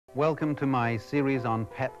Welcome to my series on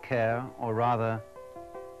pet care, or rather,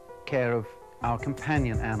 care of our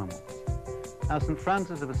companion animals. Now, St.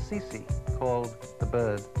 Francis of Assisi called the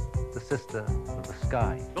bird the sister of the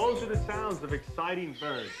sky. Those are the sounds of exciting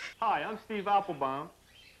birds. Hi, I'm Steve Applebaum.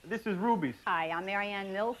 This is Ruby. Hi, I'm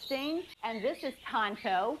Marianne Milstein, and this is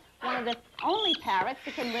Tonto, one of the only parrots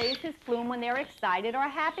that can raise his plume when they're excited or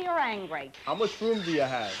happy or angry. How much room do you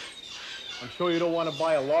have? I'm sure you don't want to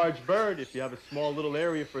buy a large bird if you have a small little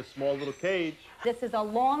area for a small little cage. This is a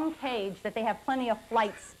long cage that they have plenty of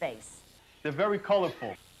flight space. They're very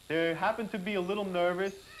colorful. They happen to be a little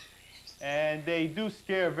nervous, and they do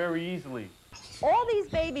scare very easily. All these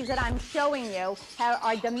babies that I'm showing you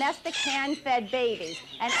are domestic hand-fed babies.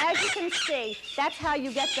 And as you can see, that's how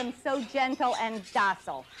you get them so gentle and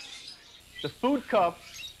docile. The food cup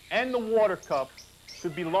and the water cup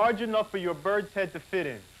should be large enough for your bird's head to fit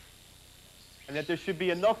in, and that there should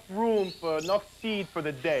be enough room for enough seed for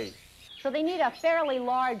the day. So they need a fairly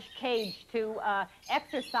large cage to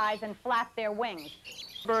exercise and flap their wings.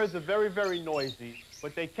 Birds are very, very noisy,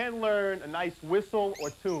 but they can learn a nice whistle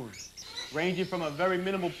or tune, ranging from a very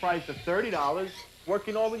minimal price of $30,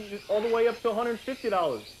 working all the way up to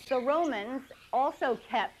 $150. The Romans also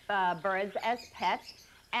kept birds as pets,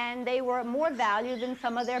 and they were more valued than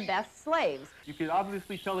some of their best slaves. You can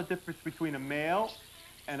obviously tell the difference between a male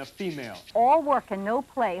and a female. All work and no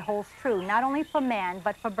play holds true, not only for man,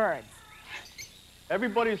 but for birds.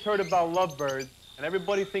 Everybody's heard about lovebirds, and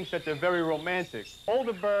everybody thinks that they're very romantic.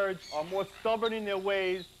 Older birds are more stubborn in their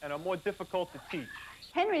ways and are more difficult to teach.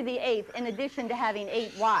 Henry VIII, in addition to having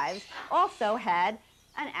 8 wives, also had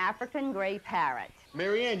an African gray parrot.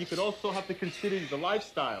 Marianne, you could also have to consider the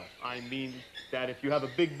lifestyle. I mean that if you have a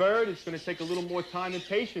big bird, it's going to take a little more time and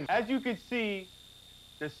patience. As you can see,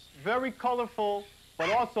 they're very colorful, but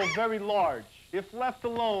also very large. If left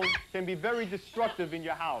alone, can be very destructive in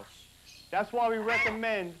your house. That's why we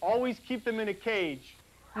recommend always keep them in a cage.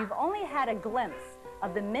 You've only had a glimpse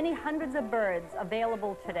of the many hundreds of birds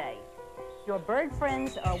available today. Your bird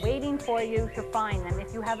friends are waiting for you to find them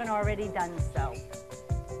if you haven't already done so.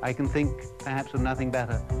 I can think perhaps of nothing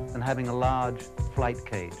better than having a large flight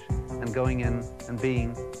cage and going in and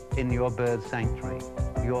being in your bird sanctuary,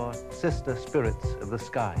 your sister spirits of the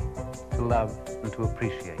sky, to love and to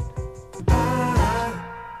appreciate.